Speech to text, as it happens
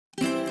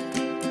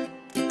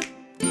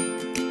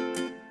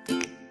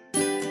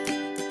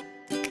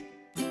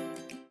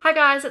Hi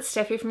guys, it's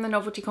Steffi from the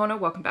Novelty Corner.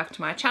 Welcome back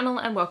to my channel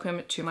and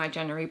welcome to my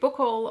January book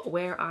haul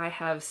where I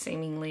have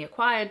seemingly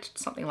acquired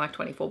something like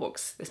 24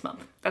 books this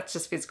month. That's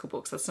just physical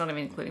books, that's not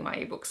even including my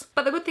ebooks.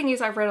 But the good thing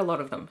is I've read a lot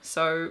of them,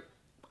 so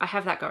I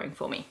have that going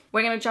for me.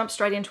 We're going to jump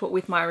straight into it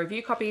with my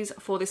review copies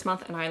for this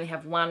month, and I only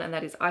have one, and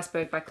that is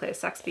Iceberg by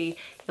Saxby,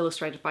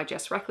 illustrated by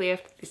Jess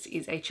Ratcliffe. This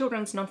is a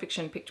children's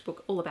non-fiction picture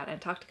book all about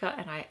Antarctica,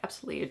 and I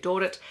absolutely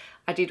adored it.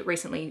 I did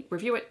recently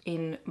review it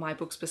in my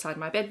Books Beside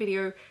My Bed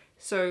video,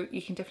 so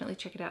you can definitely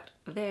check it out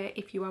there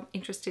if you are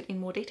interested in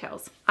more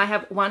details. I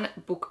have one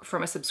book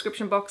from a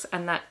subscription box,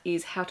 and that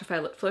is How to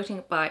Fail at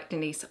Flirting by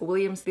Denise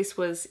Williams. This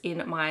was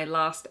in my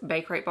last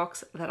Bake Rate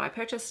box that I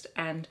purchased,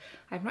 and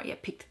I have not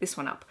yet picked this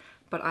one up,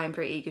 but I am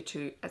very eager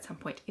to at some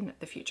point in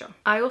the future.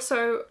 I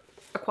also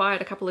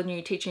acquired a couple of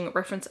new teaching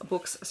reference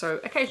books, so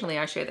occasionally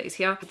I share these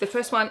here. The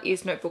first one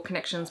is Notebook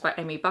Connections by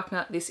Aimee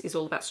Buckner. This is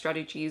all about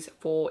strategies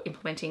for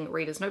implementing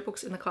readers'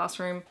 notebooks in the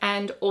classroom,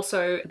 and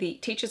also the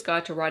Teacher's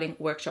Guide to Writing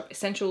Workshop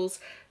Essentials.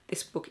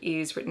 This book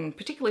is written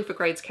particularly for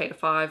grades K to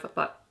 5,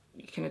 but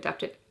you can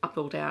adapt it up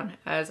or down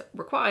as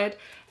required,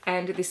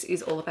 and this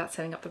is all about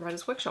setting up the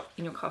writer's workshop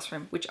in your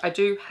classroom, which I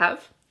do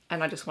have,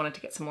 and I just wanted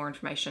to get some more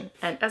information.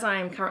 And as I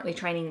am currently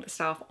training the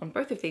staff on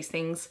both of these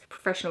things,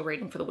 professional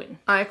reading for the win.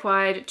 I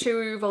acquired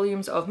 2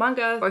 volumes of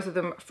manga, both of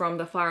them from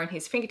the Fire in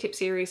His Fingertip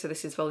series. So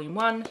this is volume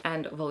 1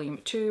 and volume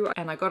 2.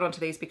 And I got onto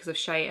these because of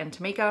Shay and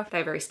Tamika.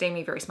 They're very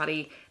steamy, very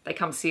smutty. They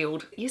come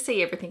sealed. You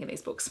see everything in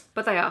these books,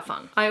 but they are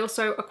fun. I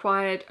also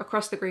acquired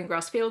Across the Green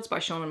Grass Fields by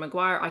Seanan and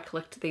McGuire. I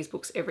collect these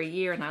books every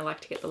year, and I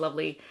like to get the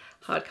lovely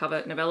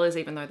hardcover novellas,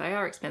 even though they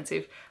are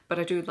expensive, but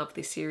I do love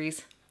this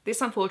series. This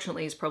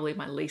unfortunately is probably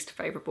my least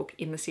favourite book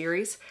in the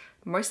series,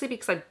 mostly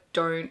because I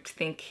don't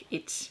think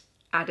it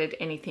added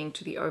anything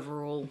to the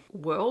overall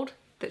world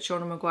that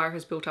Seanan McGuire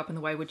has built up in the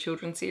Wayward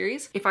Children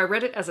series. If I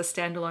read it as a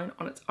standalone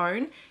on its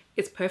own,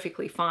 it's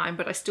perfectly fine,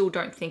 but I still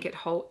don't think it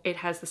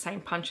has the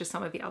same punch as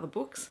some of the other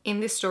books. In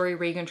this story,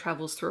 Regan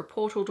travels through a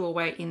portal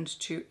doorway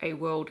into a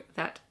world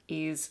that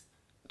is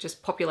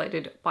just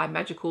populated by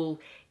magical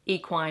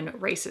equine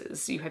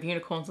races. You have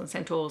unicorns and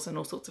centaurs and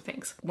all sorts of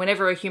things.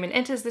 Whenever a human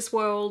enters this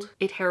world,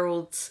 it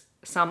heralds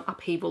some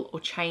upheaval or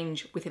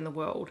change within the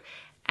world.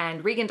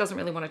 And Regan doesn't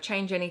really want to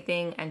change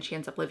anything, and she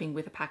ends up living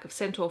with a pack of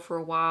centaur for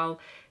a while.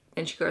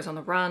 Then she goes on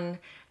the run,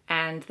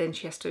 and then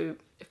she has to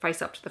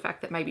face up to the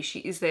fact that maybe she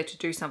is there to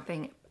do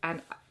something.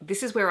 And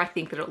this is where I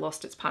think that it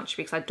lost its punch,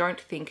 because I don't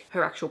think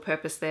her actual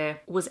purpose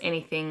there was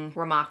anything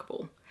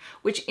remarkable,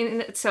 which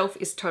in itself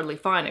is totally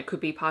fine. It could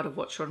be part of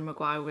what Seanan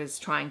McGuire was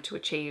trying to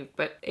achieve,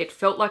 but it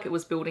felt like it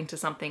was building to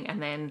something,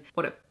 and then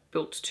what it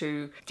built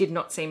to did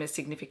not seem as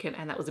significant,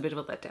 and that was a bit of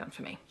a letdown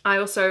for me. I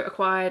also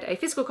acquired a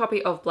physical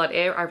copy of Blood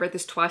Heir. I read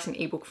this twice in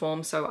ebook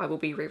form, so I will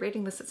be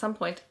rereading this at some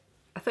point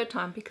a third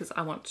time because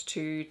I want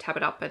to tab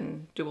it up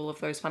and do all of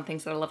those fun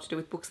things that I love to do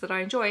with books that I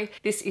enjoy.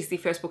 This is the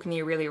first book in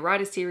the Aurelia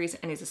Riders series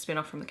and is a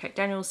spin-off from the Kate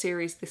Daniels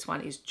series. This one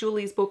is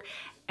Julie's book,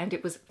 and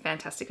it was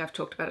fantastic. I've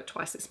talked about it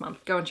twice this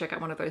month. Go and check out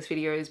one of those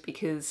videos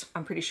because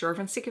I'm pretty sure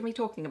everyone's sick of me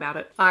talking about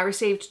it. I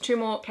received 2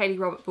 more Katie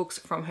Robert books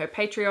from her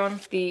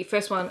Patreon. The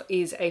first one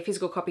is a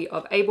physical copy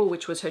of Abel,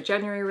 which was her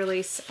January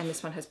release, and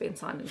this one has been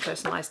signed and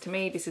personalized to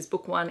me. This is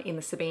book 1 in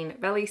the Sabine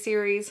Valley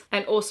series,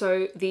 and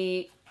also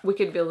the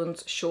Wicked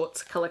Villains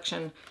Shorts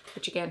collection,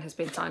 which again has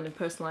been signed and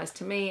personalized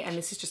to me, and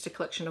this is just a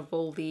collection of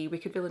all the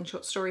Wicked Villain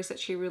short stories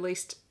that she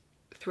released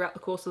throughout the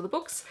course of the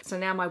books. So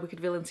now my Wicked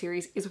Villain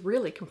series is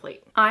really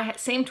complete. I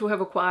seem to have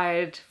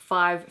acquired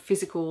 5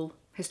 physical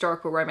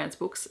historical romance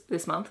books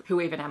this month.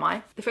 Who Even Am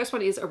I? The first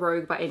one is A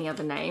Rogue by Any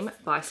Other Name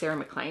by Sarah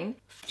MacLean,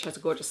 which has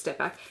a gorgeous step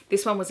back.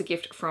 This one was a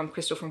gift from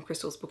Crystal from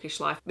Crystal's Bookish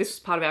Life. This was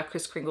part of our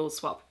Kris Kringle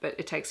swap, but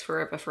it takes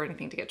forever for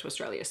anything to get to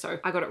Australia, so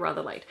I got it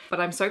rather late.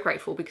 But I'm so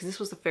grateful because this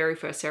was the very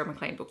first Sarah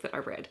MacLean book that I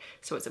read,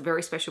 so it's a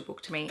very special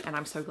book to me, and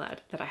I'm so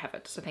glad that I have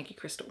it. So thank you,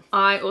 Crystal.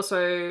 I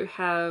also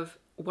have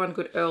One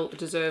Good Earl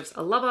Deserves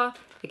a Lover,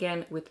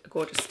 again with a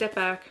gorgeous step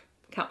back.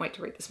 Can't wait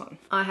to read this one.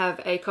 I have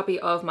a copy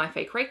of My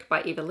Fake Rake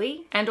by Eva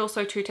Leigh, and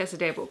also 2 Tessa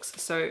Dare books.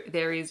 So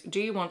there is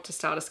Do You Want to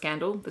Start a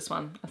Scandal? This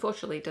one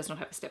unfortunately does not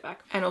have a step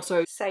back. And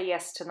also Say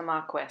Yes to the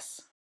Marquess.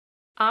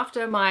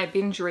 After my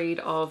binge read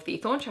of the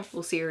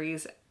Thornchapel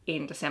series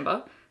in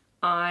December,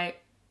 I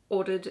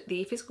ordered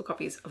the physical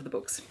copies of the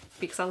books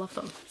because I love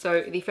them.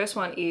 So the first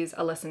one is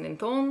A Lesson in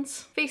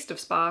Thorns, Feast of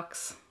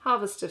Sparks,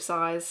 Harvest of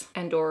Sighs,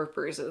 and Door of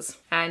Bruises.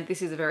 And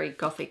this is a very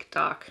gothic,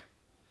 dark,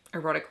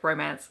 erotic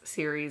romance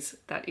series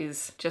that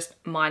is just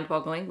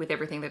mind-boggling with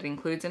everything that it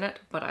includes in it,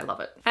 but I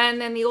love it.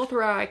 And then the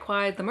author I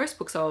acquired the most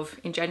books of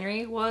in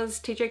January was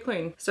TJ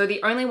Klune. So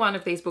the only one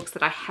of these books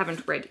that I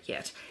haven't read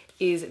yet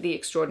is The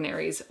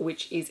Extraordinaries,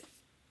 which is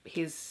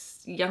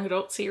his young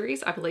adult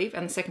series, I believe,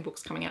 and the second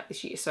book's coming out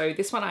this year. So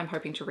this one I'm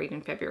hoping to read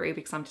in February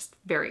because I'm just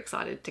very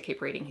excited to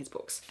keep reading his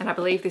books. And I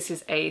believe this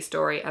is a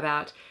story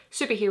about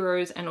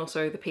superheroes and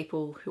also the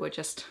people who are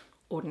just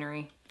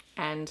ordinary,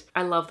 and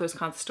I love those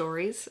kinds of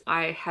stories.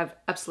 I have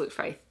absolute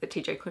faith that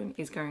TJ Klune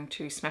is going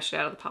to smash it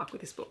out of the park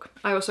with this book.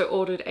 I also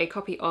ordered a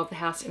copy of The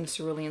House in the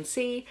Cerulean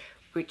Sea,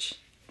 which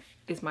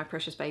is my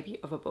precious baby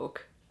of a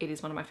book. It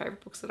is one of my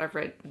favorite books that I've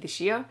read this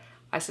year.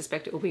 I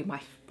suspect it will be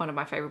one of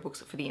my favorite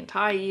books for the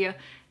entire year,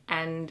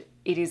 and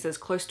it is as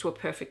close to a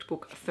perfect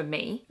book for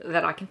me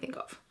that I can think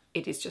of.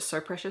 It is just so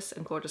precious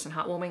and gorgeous and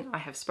heartwarming. I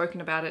have spoken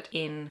about it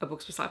in a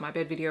Books Beside My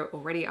Bed video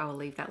already. I will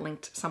leave that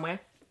linked somewhere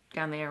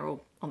down there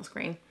or on the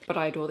screen. But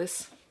I adore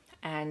this,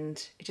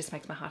 and it just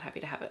makes my heart happy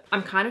to have it.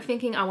 I'm kind of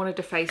thinking I want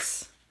to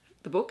deface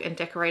the book and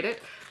decorate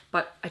it,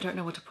 but I don't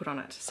know what to put on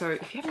it. So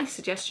if you have any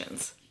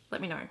suggestions,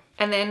 let me know.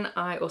 And then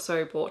I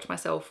also bought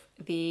myself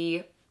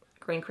the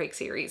Green Creek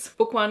series.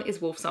 Book 1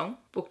 is Wolf Song.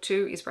 Book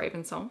 2 is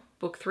Raven Song.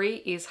 Book 3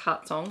 is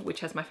Heart Song,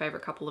 which has my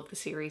favorite couple of the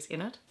series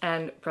in it,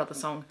 and Brother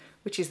Song,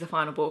 which is the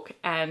final book.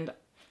 And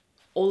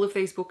all of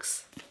these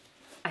books,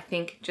 I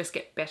think, just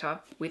get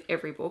better with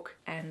every book,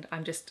 and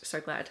I'm just so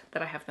glad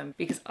that I have them,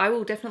 because I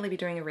will definitely be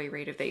doing a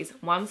reread of these.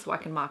 One, so I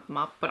can mark them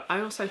up, but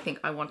I also think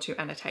I want to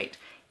annotate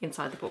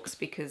inside the books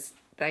because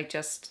they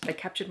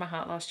captured my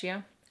heart last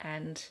year,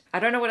 and I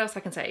don't know what else I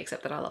can say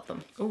except that I love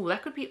them. Oh,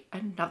 that could be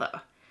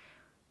another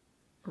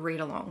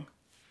read-along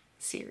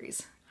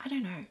series. I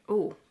don't know.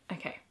 Oh,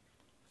 okay.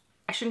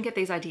 I shouldn't get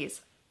these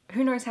ideas.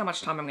 Who knows how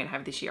much time I'm going to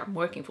have this year. I'm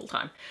working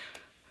full-time.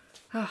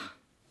 Oh,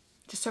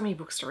 just so many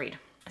books to read.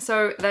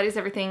 So that is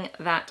everything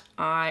that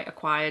I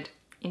acquired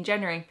in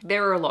January.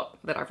 There are a lot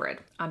that I've read.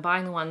 I'm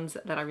buying the ones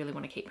that I really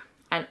want to keep.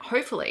 And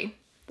hopefully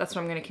that's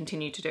what I'm going to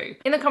continue to do.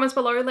 In the comments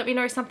below, let me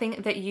know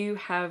something that you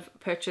have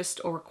purchased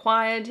or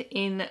acquired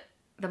in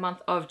the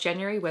month of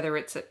January, whether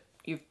it's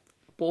you've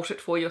bought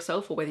it for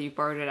yourself or whether you've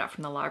borrowed it out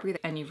from the library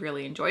and you've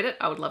really enjoyed it.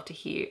 I would love to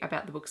hear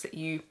about the books that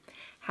you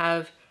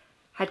have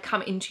had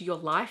come into your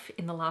life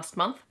in the last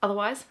month.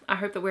 Otherwise, I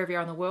hope that wherever you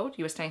are in the world,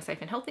 you are staying safe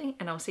and healthy,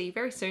 and I'll see you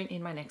very soon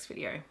in my next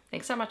video.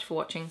 Thanks so much for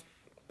watching.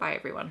 Bye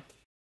everyone.